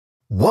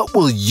What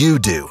will you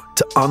do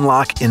to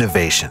unlock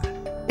innovation?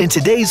 In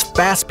today's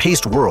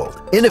fast-paced world,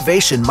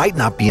 innovation might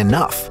not be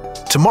enough.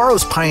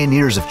 Tomorrow's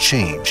pioneers of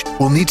change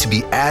will need to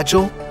be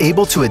agile,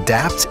 able to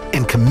adapt,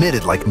 and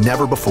committed like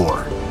never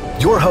before.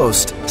 Your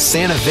host,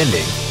 Sannah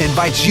Vinding,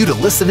 invites you to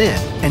listen in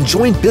and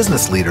join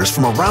business leaders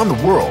from around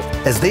the world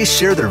as they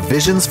share their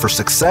visions for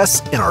success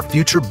in our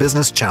future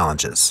business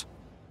challenges.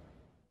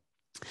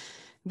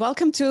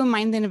 Welcome to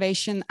Mind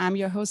Innovation. I'm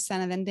your host,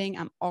 Sannah Vinding.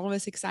 I'm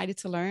always excited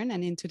to learn.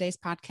 And in today's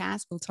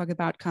podcast, we'll talk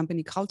about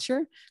company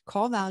culture,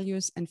 core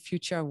values, and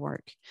future of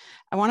work.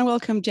 I want to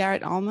welcome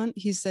Jared Allmond.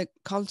 He's a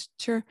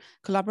culture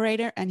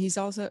collaborator, and he's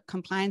also a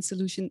compliance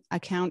solution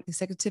account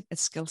executive at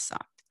Skillsoft.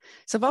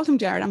 So welcome,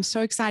 Jared. I'm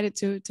so excited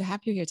to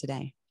have you here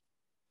today.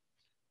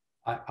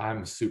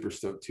 I'm super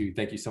stoked too.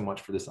 Thank you so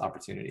much for this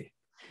opportunity.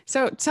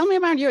 So tell me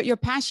about your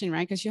passion,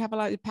 right? Because you have a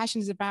lot of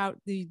passions about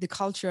the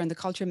culture, and the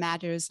culture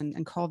matters,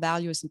 and core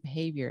values and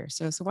behavior.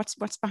 So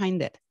what's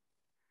behind it?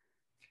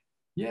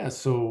 Yeah,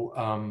 so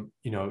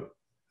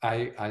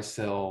I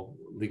sell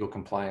legal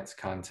compliance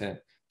content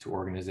to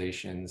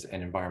organizations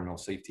and environmental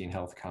safety and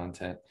health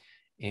content,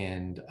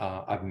 and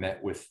I've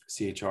met with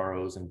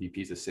CHROs and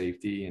VPs of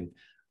safety, and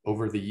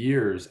over the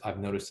years I've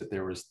noticed that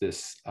there was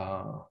this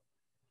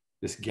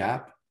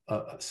gap,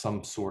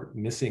 some sort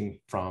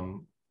missing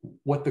from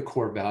what the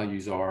core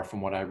values are from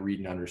what I read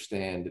and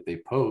understand that they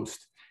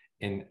post,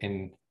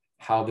 and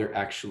how they're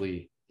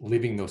actually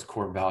living those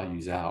core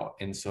values out.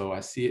 And so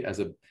I see it as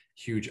a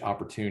huge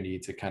opportunity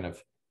to kind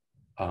of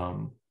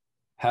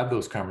have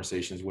those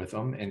conversations with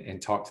them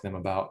and talk to them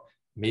about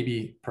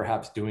maybe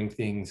perhaps doing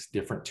things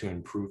different to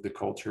improve the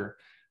culture.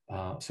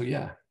 So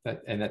yeah,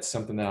 that's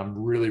something that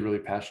I'm really, really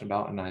passionate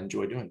about and I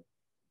enjoy doing.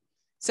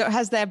 So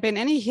has there been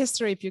any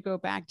history, if you go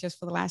back just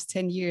for the last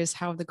 10 years,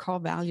 how the core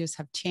values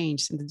have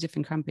changed in the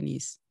different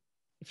companies,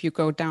 if you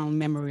go down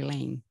memory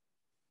lane?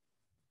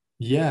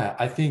 Yeah,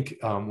 I think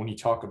when you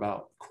talk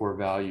about core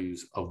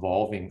values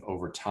evolving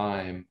over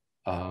time,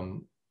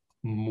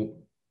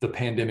 the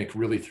pandemic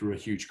really threw a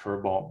huge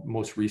curveball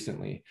most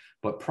recently.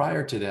 But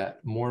prior to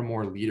that, more and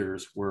more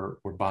leaders were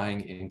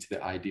buying into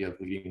the idea of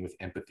leading with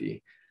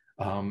empathy.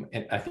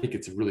 And I think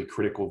it's a really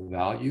critical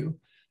value.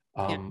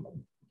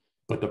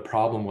 But the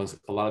problem was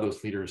a lot of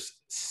those leaders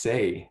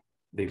say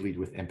they lead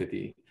with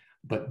empathy,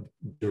 but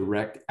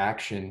direct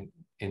action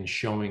in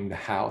showing the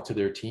how to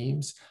their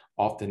teams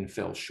often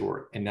fell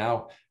short. And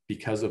now,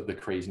 because of the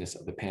craziness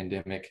of the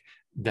pandemic,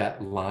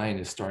 that line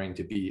is starting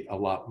to be a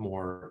lot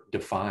more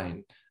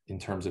defined in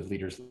terms of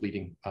leaders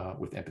leading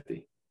with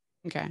empathy.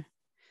 Okay.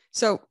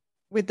 So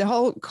with the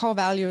whole core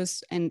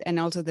values and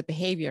also the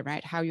behavior,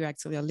 right? How you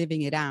actually are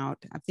living it out.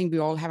 I think we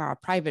all have our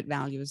private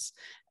values,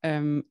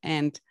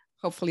 and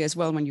hopefully as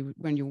well,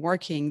 when you're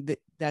working,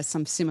 there's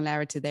some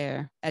similarity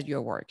there at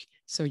your work.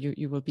 So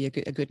you will be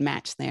a good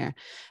match there.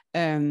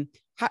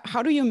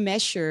 How do you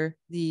measure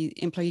the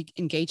employee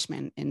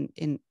engagement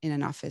in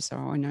an office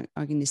or in an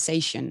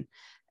organization?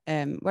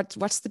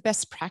 What's the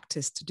best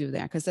practice to do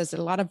there? Because there's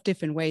a lot of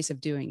different ways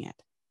of doing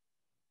it.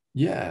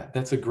 Yeah,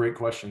 that's a great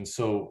question.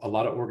 So a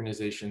lot of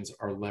organizations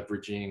are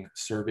leveraging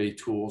survey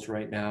tools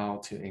right now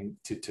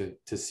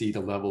to see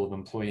the level of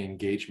employee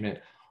engagement.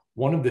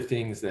 One of the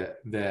things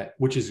that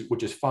which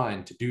is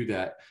fine to do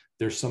that,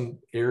 there's some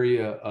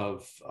area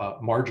of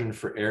margin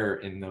for error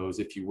in those,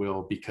 if you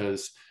will,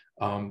 because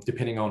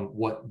depending on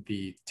what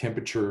the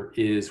temperature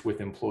is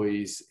with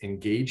employees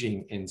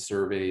engaging in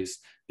surveys,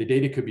 the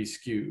data could be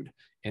skewed.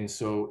 And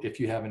so if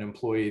you have an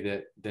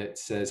employee that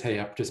says, hey,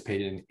 I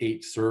participated in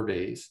 8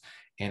 surveys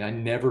and I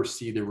never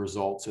see the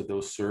results of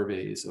those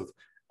surveys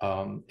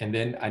and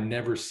then I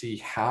never see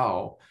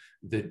how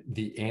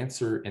the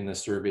answer in the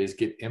surveys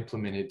get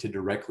implemented to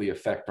directly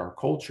affect our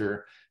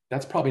culture,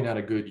 that's probably not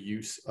a good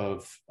use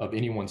of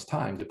anyone's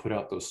time to put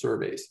out those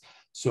surveys.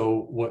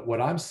 So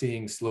what I'm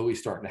seeing slowly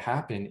starting to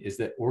happen is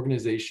that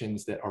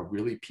organizations that are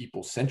really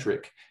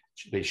people-centric,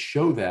 they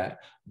show that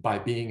by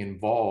being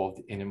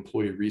involved in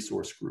employee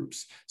resource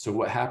groups. So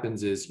what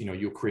happens is,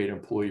 you'll create an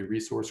employee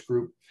resource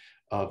group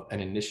of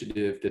an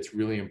initiative that's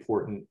really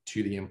important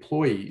to the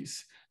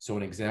employees. So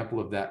an example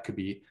of that could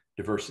be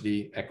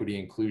diversity, equity,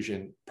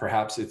 inclusion.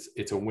 Perhaps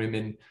it's a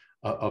women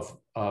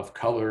of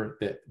color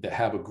that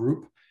have a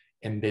group,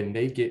 and then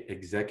they get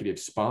executive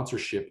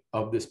sponsorship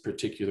of this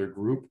particular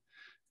group,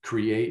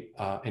 create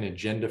an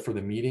agenda for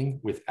the meeting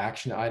with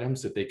action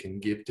items that they can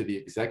give to the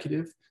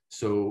executive.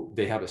 So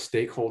they have a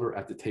stakeholder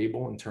at the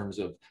table in terms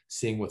of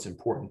seeing what's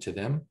important to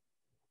them.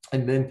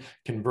 And then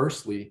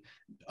conversely,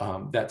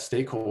 that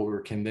stakeholder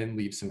can then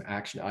leave some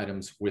action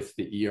items with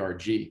the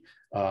ERG.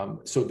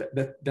 So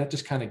that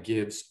just kind of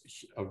gives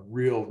a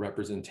real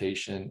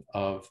representation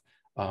of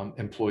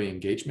employee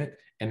engagement,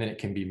 and then it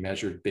can be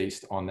measured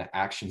based on the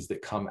actions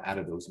that come out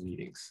of those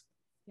meetings.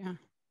 Yeah,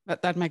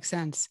 that makes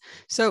sense.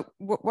 So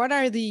what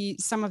are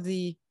some of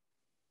the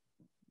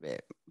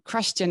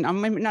question, or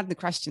maybe not the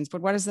questions,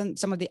 but what is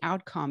some of the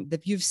outcome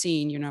that you've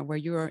seen, where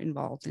you're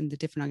involved in the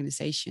different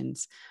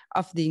organizations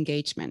of the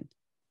engagement?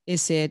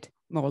 Is it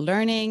more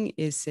learning?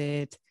 Is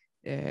it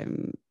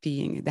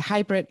being the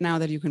hybrid now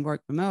that you can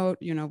work remote.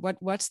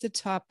 What's the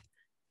top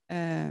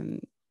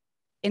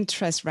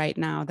interest right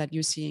now that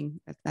you're seeing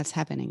that's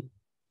happening?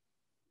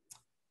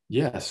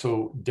 Yeah,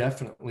 so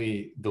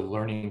definitely the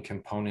learning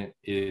component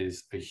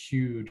is a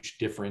huge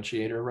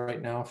differentiator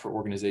right now for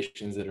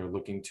organizations that are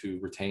looking to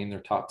retain their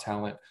top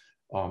talent,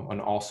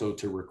 and also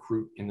to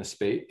recruit in the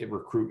space,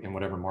 recruit in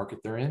whatever market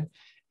they're in.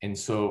 And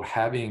so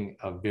having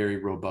a very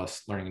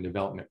robust learning and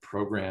development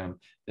program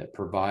that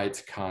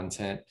provides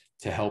content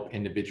to help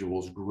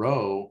individuals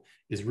grow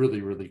is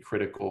really, really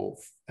critical.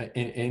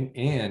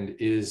 And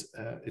is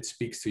it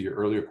speaks to your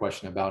earlier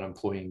question about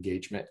employee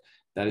engagement.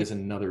 That is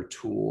another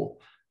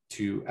tool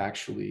to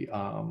actually,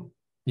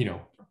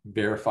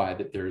 verify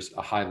that there's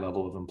a high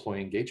level of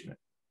employee engagement.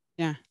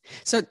 Yeah.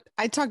 So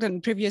I talked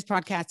on previous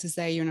podcasts to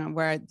say,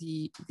 where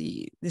the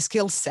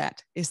skill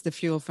set is the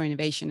fuel for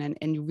innovation,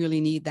 and you really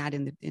need that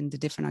in the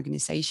different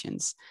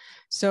organizations.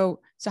 So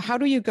how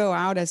do you go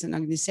out as an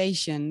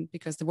organization,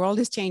 because the world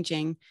is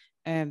changing?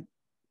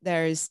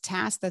 There is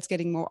tasks that's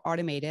getting more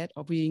automated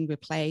or being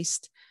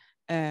replaced.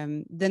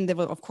 Then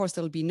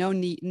there'll be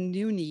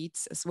new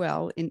needs as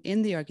well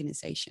in the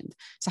organization.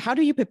 So how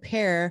do you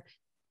prepare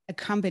a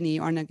company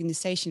or an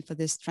organization for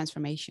this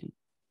transformation?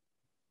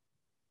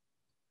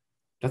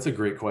 That's a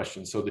great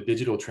question. So the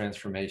digital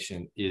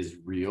transformation is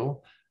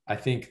real. I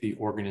think the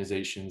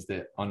organizations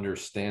that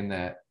understand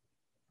that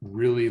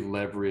really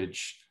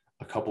leverage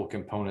a couple of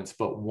components,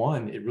 but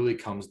one, it really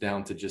comes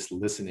down to just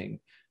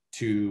listening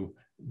to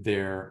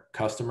their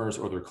customers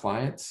or their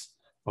clients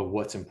of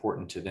what's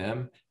important to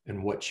them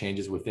and what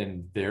changes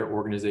within their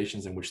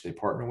organizations in which they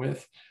partner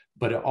with.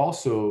 But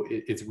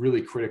it's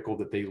really critical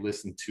that they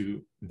listen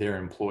to their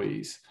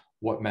employees.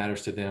 What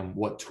matters to them?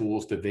 What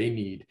tools do they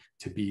need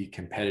to be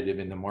competitive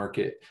in the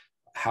market?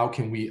 How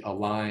can we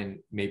align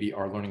maybe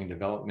our learning and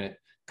development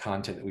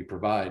content that we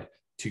provide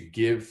to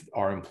give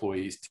our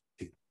employees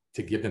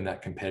to give them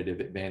that competitive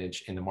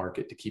advantage in the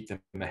market, to keep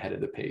them ahead of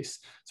the pace?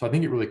 So I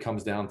think it really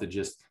comes down to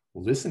just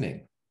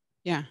listening.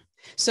 Yeah.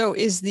 So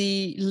is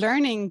the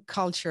learning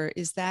culture,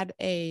 is that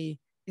a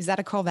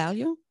core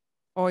value,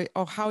 or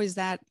how is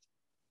that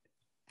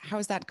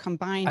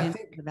combined into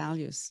the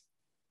values?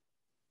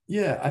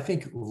 Yeah, I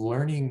think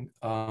learning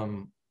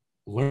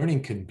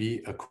can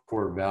be a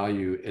core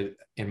value,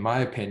 in my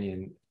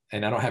opinion,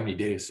 and I don't have any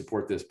data to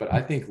support this, but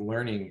I think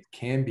learning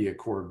can be a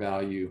core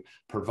value,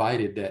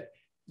 provided that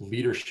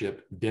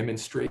leadership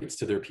demonstrates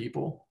to their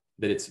people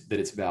that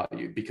it's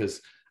valued.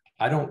 Because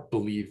I don't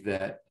believe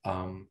that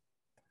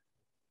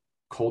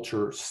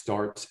culture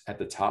starts at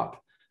the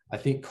top. I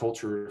think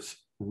culture is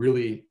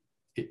really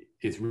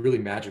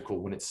magical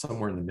when it's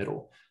somewhere in the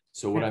middle.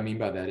 So what I mean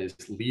by that is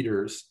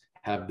leaders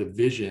have the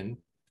vision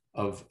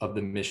of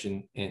the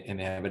mission, and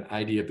they have an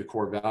idea of the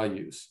core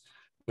values.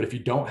 But if you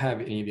don't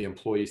have any of the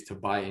employees to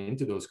buy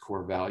into those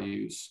core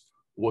values,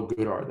 what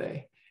good are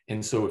they?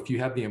 And so if you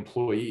have the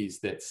employees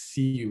that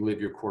see you live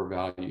your core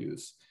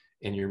values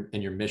and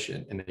your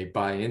mission, and they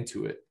buy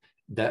into it,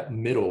 that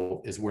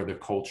middle is where the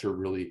culture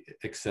really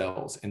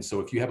excels. And so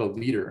if you have a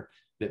leader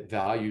that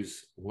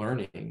values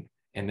learning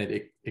and that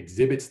it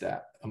exhibits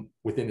that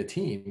within the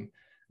team,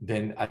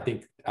 then I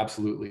think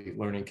absolutely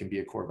learning can be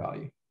a core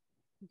value.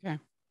 Okay.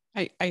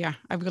 I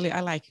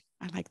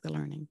like the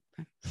learning.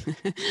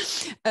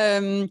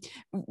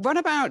 What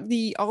about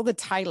all the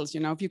titles?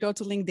 If you go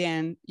to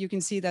LinkedIn, you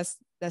can see there's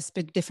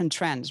been different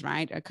trends,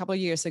 right? A couple of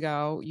years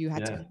ago, you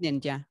had to be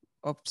ninja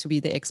or to be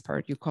the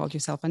expert. You called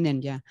yourself a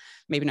ninja.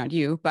 Maybe not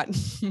you, but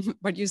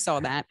but you saw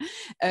that.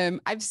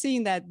 I've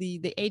seen that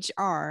the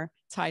HR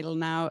title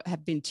now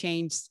have been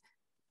changed,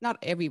 not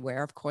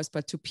everywhere, of course,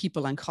 but to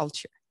people and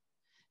culture.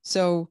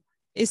 So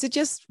is it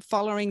just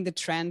following the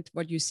trend,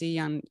 what you see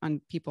on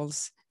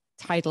people's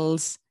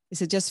titles?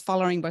 Is it just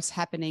following what's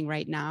happening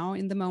right now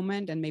in the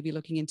moment and maybe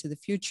looking into the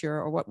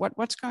future, or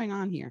what's going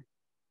on here?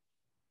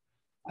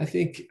 I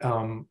think,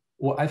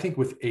 I think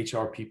with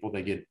HR people,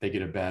 they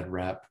get a bad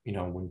rap.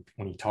 When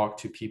you talk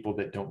to people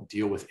that don't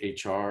deal with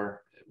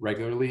HR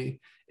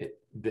regularly,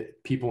 the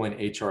people in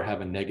HR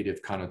have a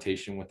negative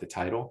connotation with the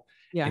title.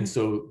 Yeah. And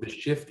so the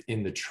shift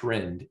in the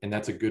trend, and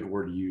that's a good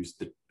word to use,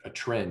 a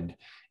trend,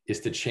 is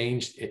to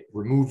change it,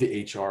 remove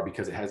the HR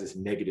because it has this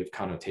negative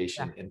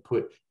connotation, and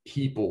put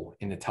people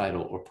in the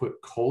title or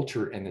put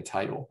culture in the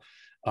title.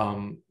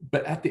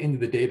 But at the end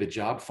of the day, the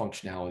job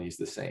functionality is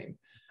the same.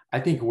 I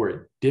think where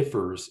it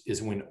differs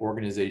is when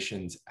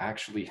organizations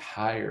actually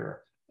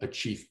hire a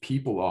chief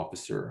people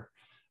officer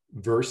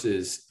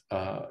versus,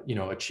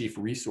 a chief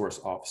resource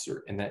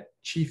officer. And that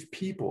chief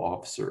people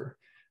officer,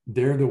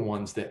 they're the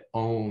ones that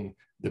own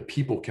the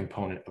people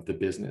component of the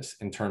business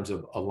in terms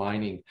of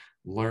aligning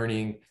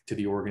learning to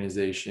the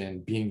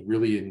organization, being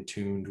really in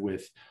tune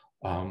with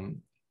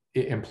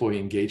employee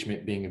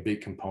engagement being a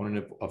big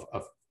component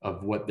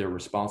of what they're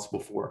responsible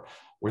for,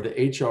 where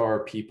the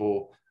HR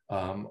people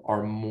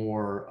are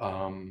more,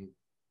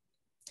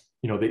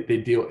 they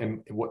deal,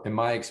 in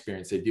my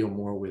experience, they deal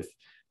more with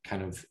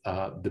kind of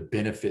the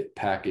benefit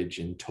package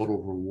and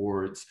total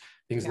rewards,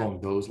 things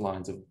along those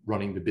lines of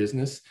running the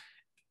business.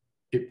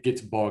 it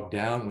gets bogged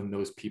down when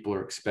those people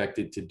are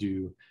expected to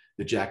do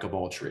the jack of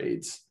all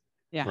trades,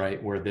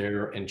 right? Where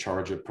they're in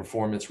charge of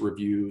performance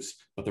reviews,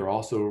 but they're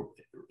also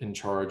in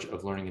charge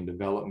of learning and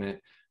development.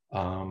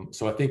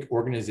 So I think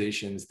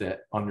organizations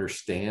that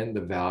understand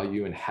the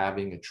value in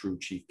having a true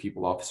chief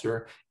people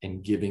officer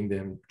and giving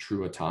them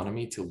true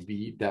autonomy to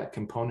lead that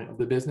component of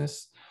the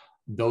business,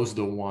 those are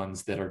the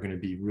ones that are going to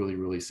be really,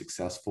 really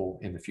successful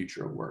in the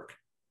future of work.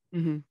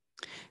 Mm-hmm.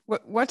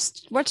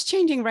 What's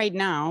changing right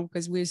now?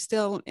 Because we're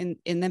still in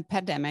the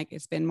pandemic.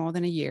 It's been more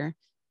than a year,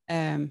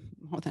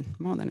 more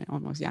than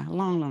almost, a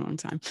long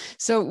time.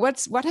 So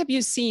what have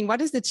you seen?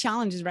 What is the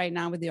challenges right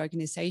now with the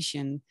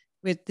organization,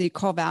 with the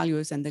core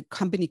values and the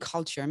company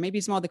culture? Maybe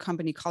it's more the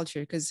company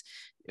culture, because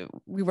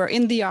we were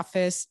in the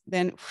office,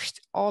 then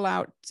all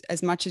out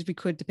as much as we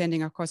could,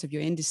 depending, of course, of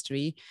your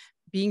industry,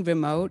 being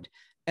remote,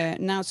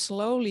 now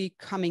slowly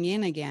coming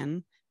in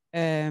again.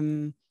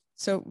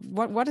 So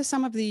what are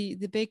some of the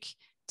big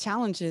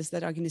challenges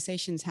that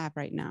organizations have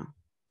right now?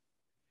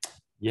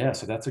 Yeah,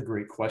 so that's a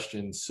great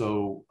question.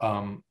 So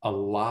a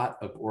lot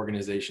of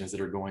organizations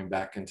that are going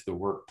back into the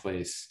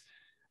workplace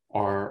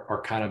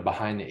are kind of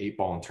behind the eight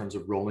ball in terms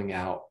of rolling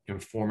out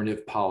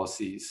informative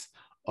policies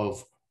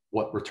of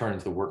what return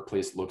to the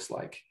workplace looks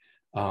like.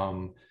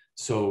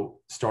 So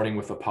starting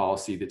with a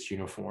policy that's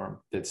uniform,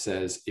 that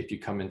says if you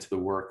come into the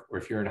work, or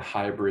if you're in a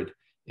hybrid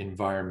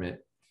environment,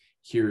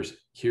 here's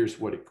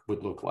what it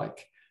would look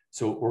like.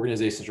 So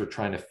organizations are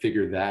trying to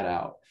figure that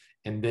out.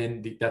 And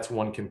then that's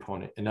one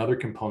component. Another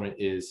component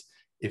is,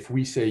 if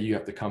we say you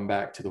have to come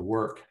back to the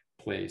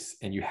workplace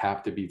and you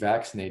have to be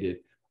vaccinated,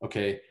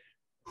 okay,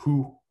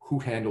 who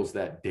handles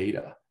that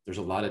data? There's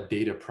a lot of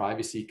data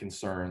privacy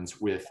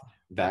concerns with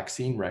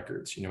vaccine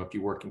records. You know, if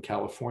you work in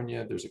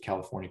California, there's a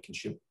California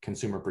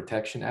Consumer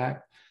Protection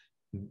Act.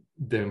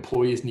 The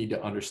employees need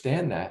to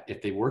understand that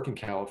if they work in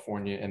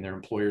California and their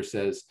employer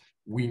says,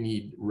 we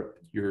need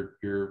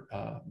your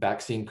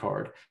vaccine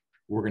card,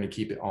 we're going to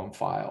keep it on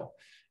file.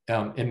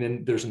 And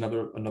then there's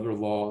another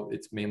law,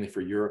 it's mainly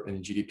for Europe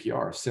and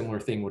GDPR. Similar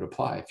thing would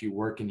apply. If you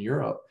work in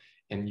Europe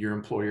and your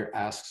employer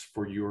asks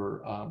for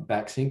your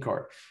vaccine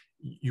card,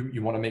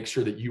 you want to make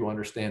sure that you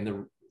understand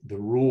the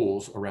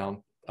rules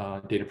around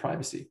data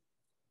privacy.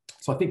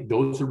 So I think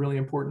those are really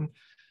important.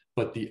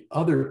 But the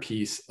other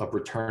piece of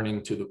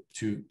returning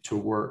to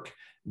work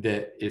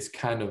that is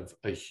kind of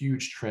a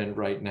huge trend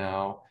right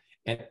now,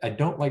 and I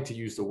don't like to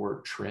use the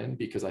word trend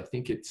because I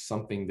think it's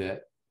something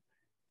that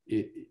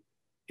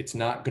it's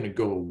not going to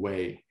go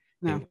away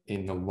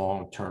in the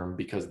long term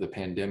because of the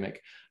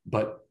pandemic.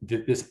 But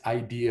this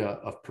idea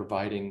of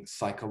providing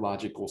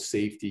psychological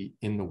safety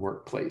in the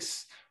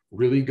workplace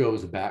really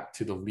goes back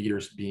to the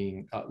leaders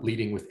being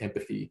leading with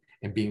empathy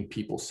and being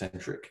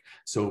people-centric.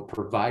 So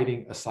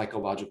providing a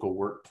psychological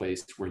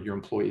workplace where your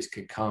employees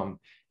can come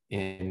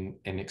in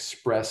and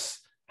express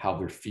how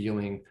they're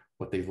feeling,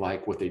 what they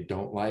like, what they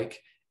don't like,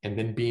 and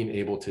then being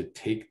able to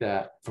take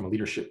that from a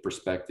leadership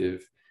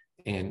perspective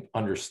and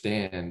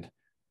understand,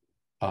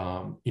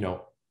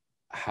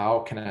 how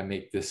can I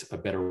make this a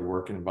better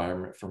work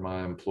environment for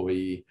my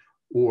employee?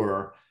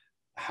 Or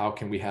how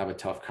can we have a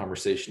tough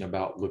conversation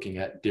about looking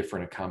at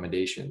different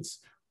accommodations,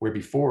 where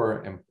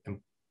before and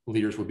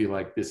leaders would be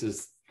like, this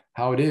is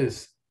how it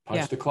is,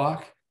 punch the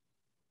clock,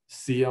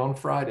 see you on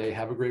Friday,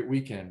 have a great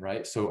weekend,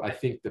 right? So I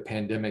think the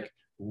pandemic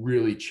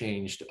really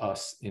changed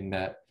us in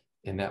that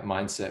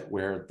mindset,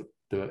 where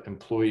the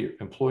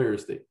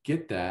employers that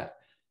get that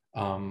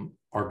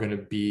are going to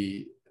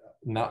be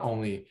not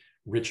only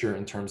richer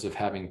in terms of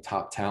having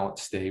top talent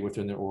stay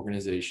within their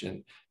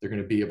organization, they're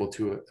going to be able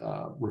to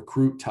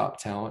recruit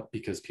top talent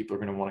because people are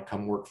going to want to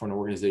come work for an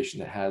organization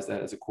that has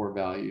that as a core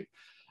value.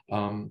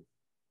 And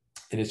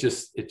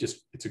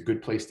it's a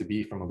good place to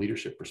be from a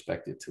leadership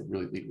perspective, to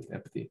really lead with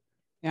empathy.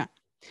 Yeah.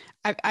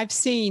 I've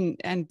seen,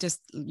 and just,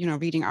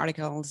 reading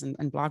articles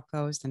and blog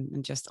posts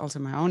and just also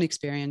my own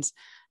experience,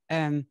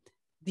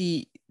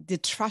 the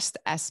trust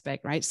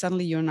aspect, right?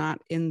 Suddenly you're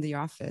not in the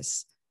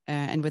office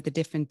and with the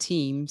different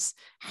teams.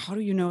 How do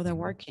you know they're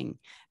working?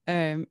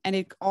 And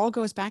it all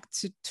goes back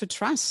to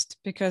trust,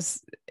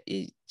 because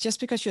just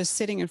because you're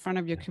sitting in front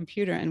of your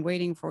computer and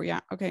waiting for,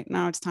 okay,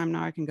 now it's time,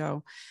 now I can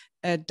go,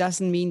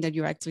 doesn't mean that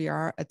you actually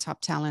are a top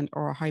talent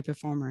or a high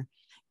performer.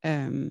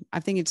 I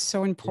think it's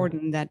so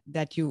important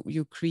that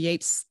you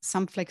create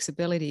some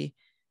flexibility,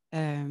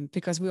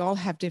 because we all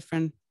have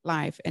different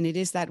life, and it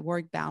is that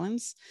work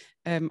balance.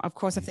 Of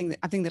course, I think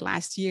the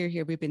last year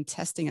here we've been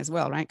testing as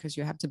well, right? Because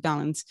you have to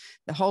balance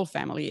the whole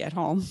family at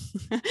home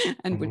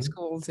and with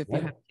schools if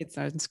you have kids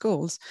that are in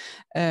schools.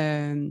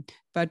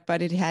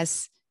 But it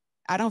has.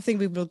 I don't think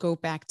we will go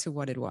back to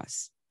what it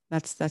was.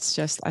 That's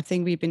just. I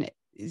think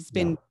it's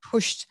been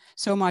pushed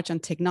so much on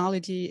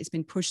technology. It's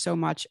been pushed so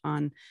much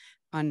on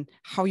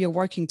how you're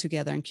working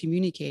together and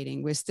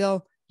communicating. We're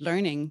still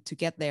learning to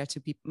get there to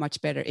be much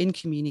better in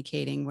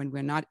communicating when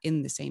we're not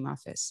in the same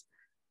office.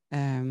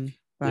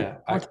 Right?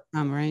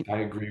 I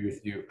agree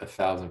with you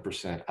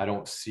 1,000%. I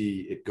don't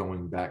see it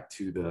going back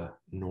to the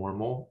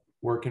normal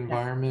work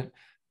environment,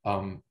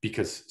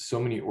 because so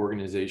many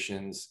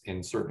organizations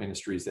in certain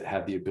industries that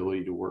have the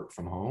ability to work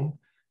from home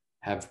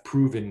have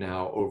proven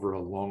now over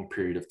a long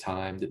period of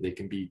time that they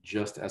can be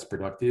just as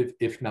productive,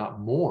 if not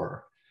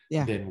more,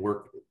 than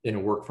work in a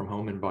work from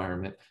home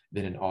environment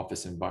than an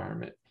office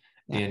environment.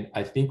 And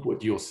I think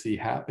what you'll see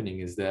happening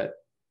is that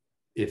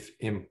if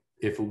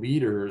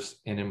leaders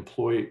and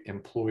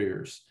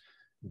employers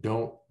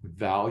don't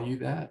value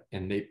that,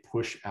 and they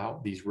push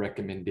out these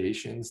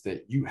recommendations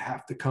that you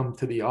have to come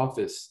to the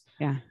office,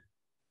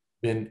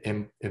 then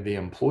and the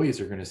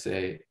employees are going to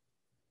say,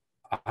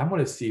 I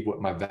want to see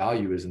what my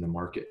value is in the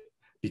market,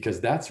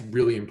 because that's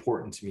really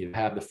important to me to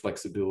have the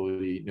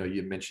flexibility. You know,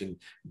 you mentioned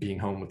being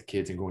home with the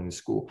kids and going to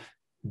school.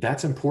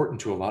 That's important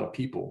to a lot of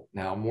people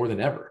now more than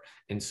ever.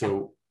 And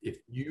so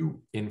if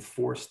you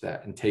enforce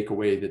that and take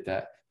away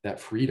that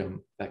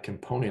freedom, that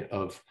component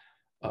of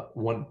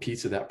one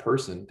piece of that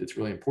person that's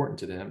really important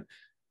to them,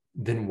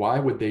 then why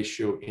would they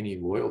show any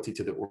loyalty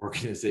to the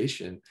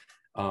organization?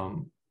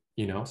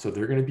 You know, so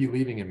they're going to be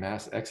leaving in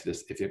mass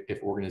exodus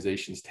if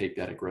organizations take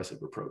that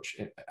aggressive approach,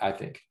 I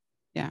think.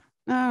 Yeah.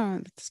 Oh,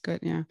 that's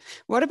good. Yeah.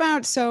 What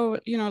about, so,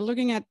 you know,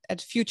 looking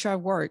at future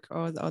work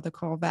or the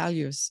core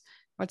values,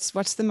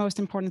 what's the most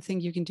important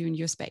thing you can do in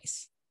your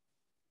space?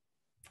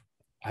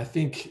 I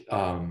think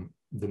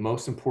the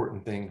most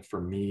important thing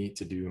for me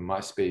to do in my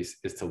space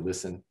is to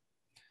listen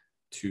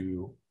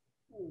to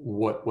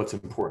what's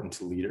important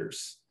to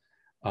leaders.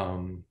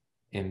 And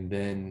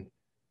then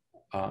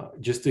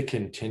just to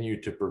continue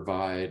to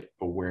provide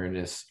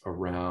awareness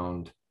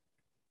around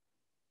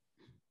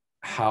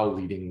how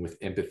leading with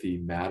empathy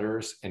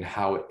matters and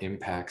how it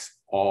impacts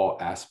all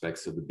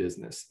aspects of the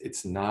business.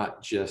 It's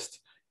not just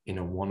in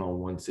a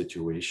one-on-one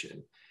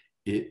situation.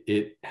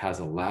 It has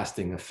a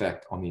lasting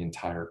effect on the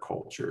entire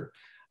culture.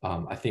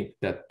 I think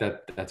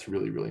that's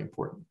really, really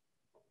important.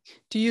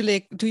 Do you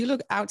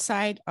look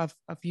outside of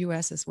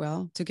US as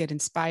well to get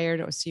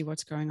inspired or see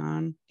what's going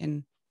on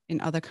in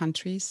other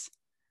countries?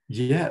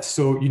 Yeah,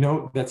 so, you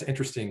know, that's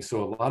interesting.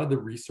 So a lot of the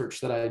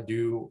research that I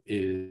do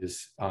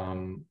is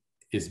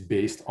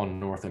based on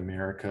North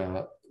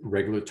America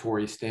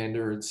regulatory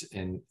standards,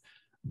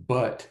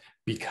 but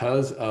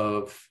because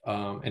of,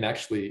 and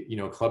actually, you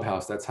know,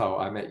 Clubhouse, that's how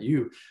I met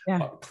you.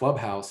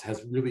 Clubhouse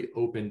has really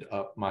opened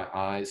up my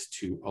eyes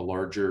to a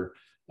larger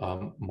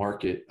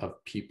market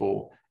of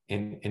people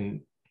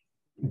in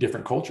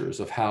different cultures,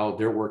 of how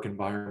their work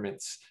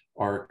environments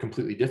are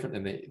completely different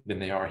than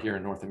they are here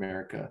in North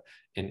America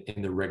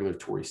in the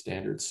regulatory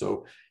standards.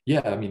 So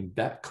yeah, I mean,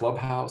 that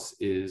Clubhouse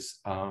is,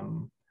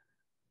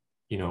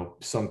 you know,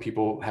 some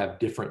people have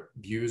different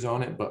views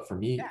on it, but for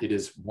me, it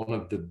is one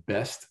of the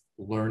best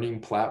learning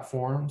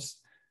platforms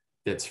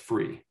that's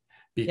free,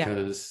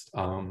 because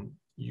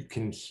you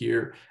can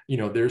hear, you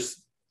know,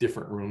 there's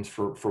different rooms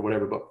for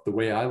whatever, but the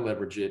way I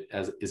leverage it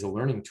is a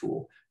learning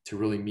tool to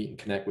really meet and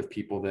connect with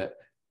people that,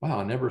 wow,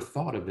 I never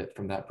thought of it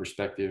from that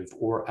perspective,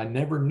 or I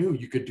never knew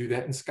you could do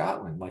that in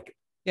Scotland, like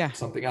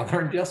something I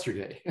learned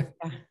yesterday.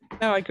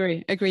 No, I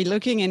agree.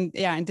 Looking in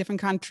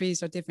different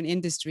countries or different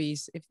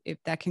industries,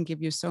 if that can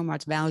give you so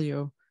much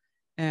value,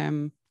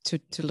 to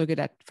look at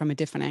that from a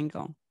different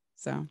angle.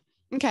 So,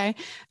 okay,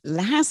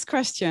 last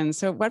question.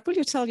 So what would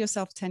you tell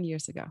yourself 10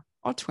 years ago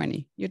or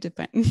 20? You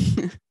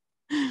depend.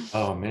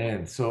 Oh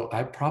man, so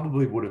I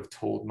probably would have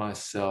told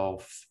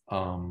myself,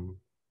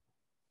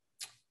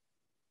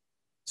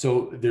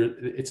 so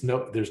there's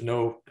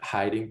no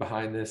hiding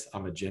behind this.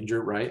 I'm a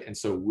ginger, right? And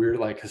so we're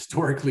like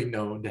historically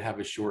known to have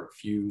a short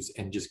fuse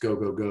and just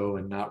go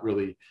and not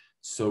really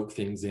soak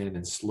things in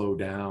and slow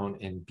down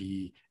and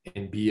be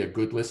a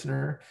good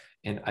listener.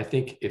 And I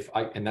think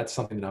and that's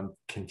something that I'm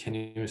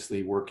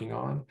continuously working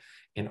on,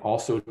 and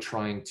also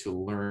trying to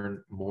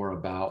learn more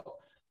about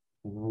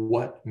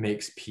what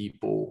makes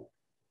people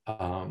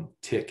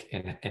tick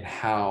and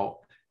how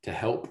to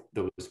help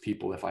those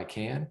people if I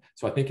can.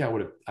 So I think I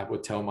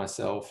would tell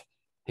myself,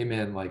 hey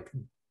man, like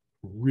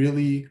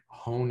really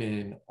hone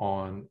in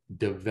on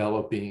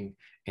developing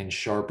and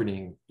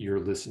sharpening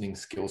your listening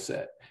skill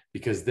set,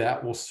 because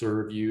that will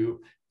serve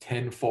you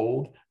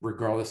tenfold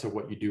regardless of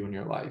what you do in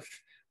your life.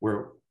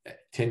 Where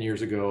 10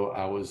 years ago,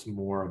 I was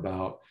more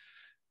about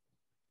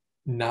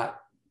not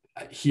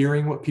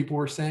hearing what people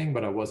were saying,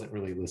 but I wasn't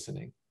really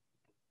listening.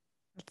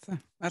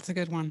 That's a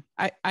good one.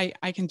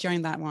 I can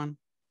join that one.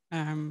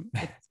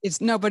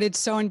 But it's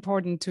so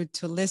important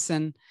to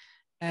listen,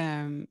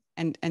 and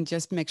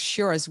just make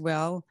sure as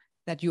well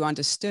that you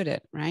understood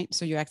it, right?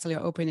 So you're actually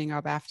opening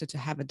up after to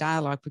have a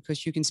dialogue,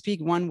 because you can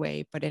speak one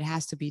way, but it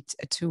has to be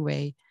a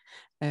two-way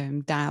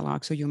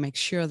dialogue. So you make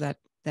sure that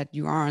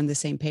you are on the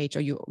same page,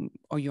 or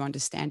you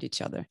understand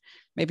each other.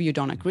 Maybe you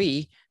don't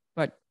agree,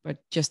 but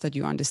just that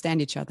you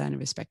understand each other and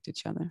respect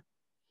each other.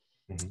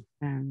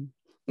 Mm-hmm.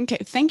 Okay,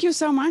 thank you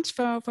so much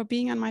for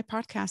being on my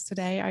podcast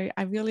today.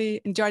 I really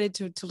enjoyed it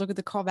to look at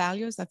the core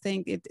values. I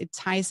think it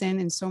ties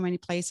in so many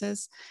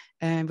places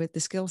with the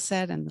skill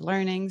set and the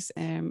learnings.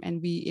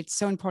 And it's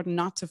so important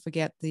not to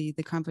forget the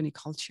company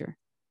culture.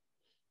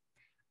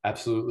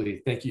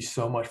 Absolutely. Thank you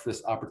so much for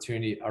this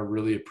opportunity. I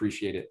really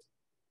appreciate it.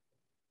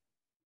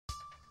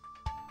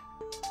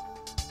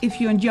 If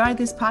you enjoy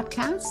this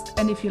podcast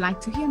and if you like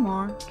to hear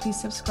more,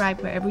 please subscribe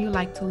wherever you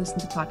like to listen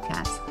to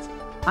podcasts.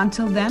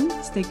 Until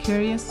then, stay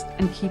curious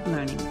and keep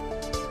learning.